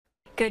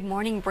Good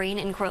morning, Brain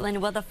and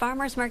Courtland. Well, the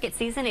farmers market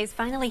season is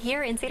finally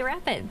here in Cedar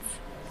Rapids.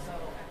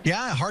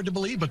 Yeah, hard to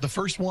believe, but the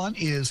first one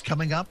is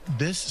coming up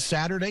this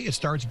Saturday. It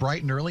starts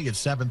bright and early at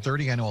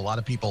 7:30. I know a lot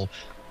of people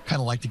kind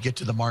of like to get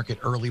to the market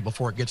early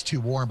before it gets too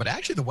warm, but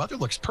actually the weather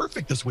looks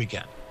perfect this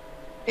weekend.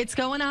 It's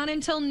going on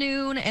until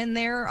noon, and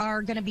there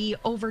are going to be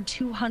over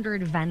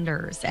 200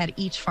 vendors at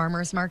each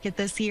farmers market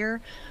this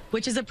year,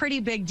 which is a pretty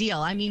big deal.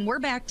 I mean, we're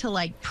back to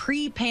like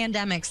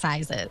pre-pandemic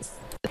sizes.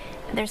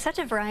 There's such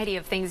a variety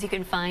of things you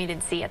can find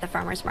and see at the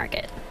farmers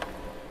market.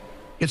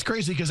 It's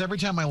crazy because every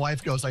time my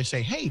wife goes, I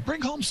say, hey,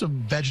 bring home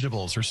some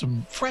vegetables or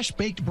some fresh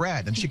baked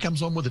bread. And she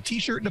comes home with a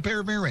T-shirt and a pair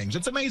of earrings.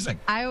 It's amazing.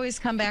 I always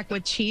come back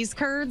with cheese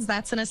curds.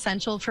 That's an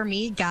essential for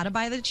me. Got to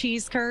buy the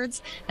cheese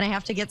curds. And I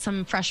have to get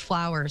some fresh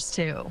flowers,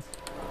 too.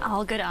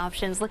 All good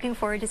options. Looking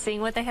forward to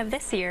seeing what they have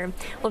this year.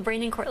 Well,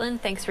 Brain and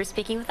Courtland, thanks for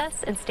speaking with us.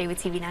 And stay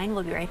with TV9.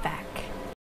 We'll be right back.